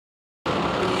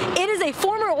a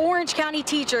former Orange County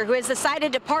teacher who has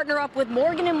decided to partner up with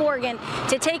Morgan & Morgan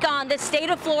to take on the state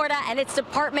of Florida and its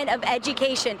Department of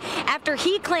Education after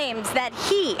he claims that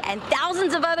he and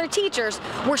thousands of other teachers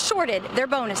were shorted their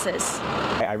bonuses.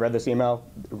 I read this email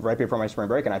right before my spring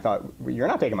break and I thought, you're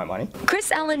not taking my money. Chris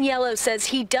Alaniello says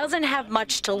he doesn't have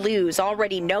much to lose,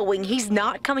 already knowing he's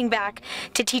not coming back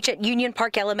to teach at Union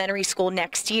Park Elementary School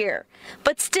next year.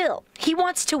 But still, he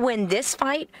wants to win this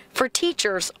fight for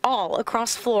teachers all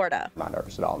across Florida. I'm not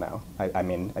nervous at all now. I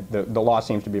mean, the law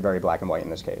seems to be very black and white in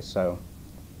this case, so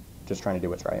just trying to do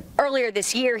what's right. Earlier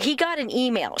this year, he got an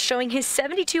email showing his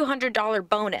 $7,200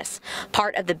 bonus,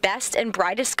 part of the Best and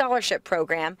Brightest Scholarship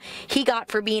Program he got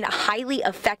for being a highly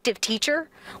effective teacher,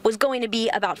 was going to be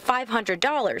about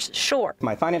 $500 short.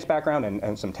 My finance background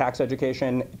and some tax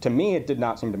education, to me, it did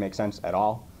not seem to make sense at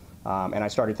all. And I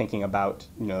started thinking about,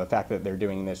 the fact that they're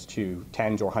doing this to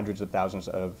tens or hundreds of thousands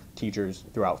of teachers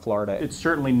throughout Florida. It's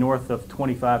certainly north of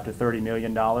 $25 to $30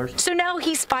 million. So now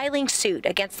he's filing suit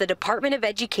against the Department of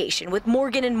Education with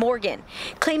Morgan & Morgan,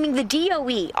 claiming the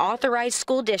DOE authorized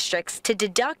school districts to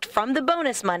deduct from the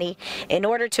bonus money in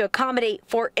order to accommodate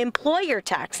for employer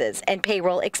taxes and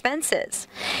payroll expenses.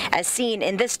 As seen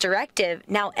in this directive,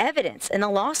 now evidence in the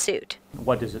lawsuit.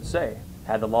 What does it say?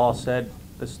 Had the law said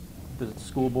the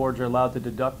school boards are allowed to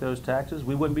deduct those taxes,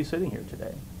 we wouldn't be sitting here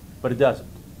today. But it doesn't.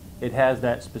 It has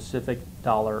that specific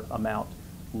dollar amount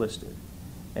listed.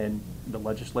 And the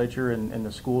legislature and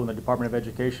the school and the Department of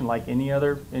Education, like any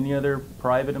other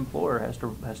private employer, has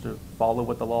to follow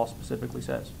what the law specifically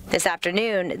says. This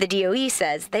afternoon, the DOE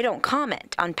says they don't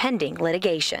comment on pending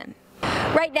litigation.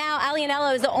 Right now,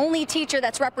 Alaniello is the only teacher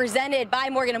that's represented by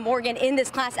Morgan & Morgan in this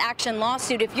class action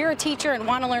lawsuit. If you're a teacher and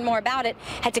want to learn more about it,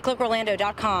 head to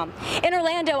clickorlando.com. In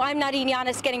Orlando, I'm Nadine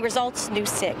Yanis, getting Results News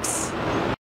 6.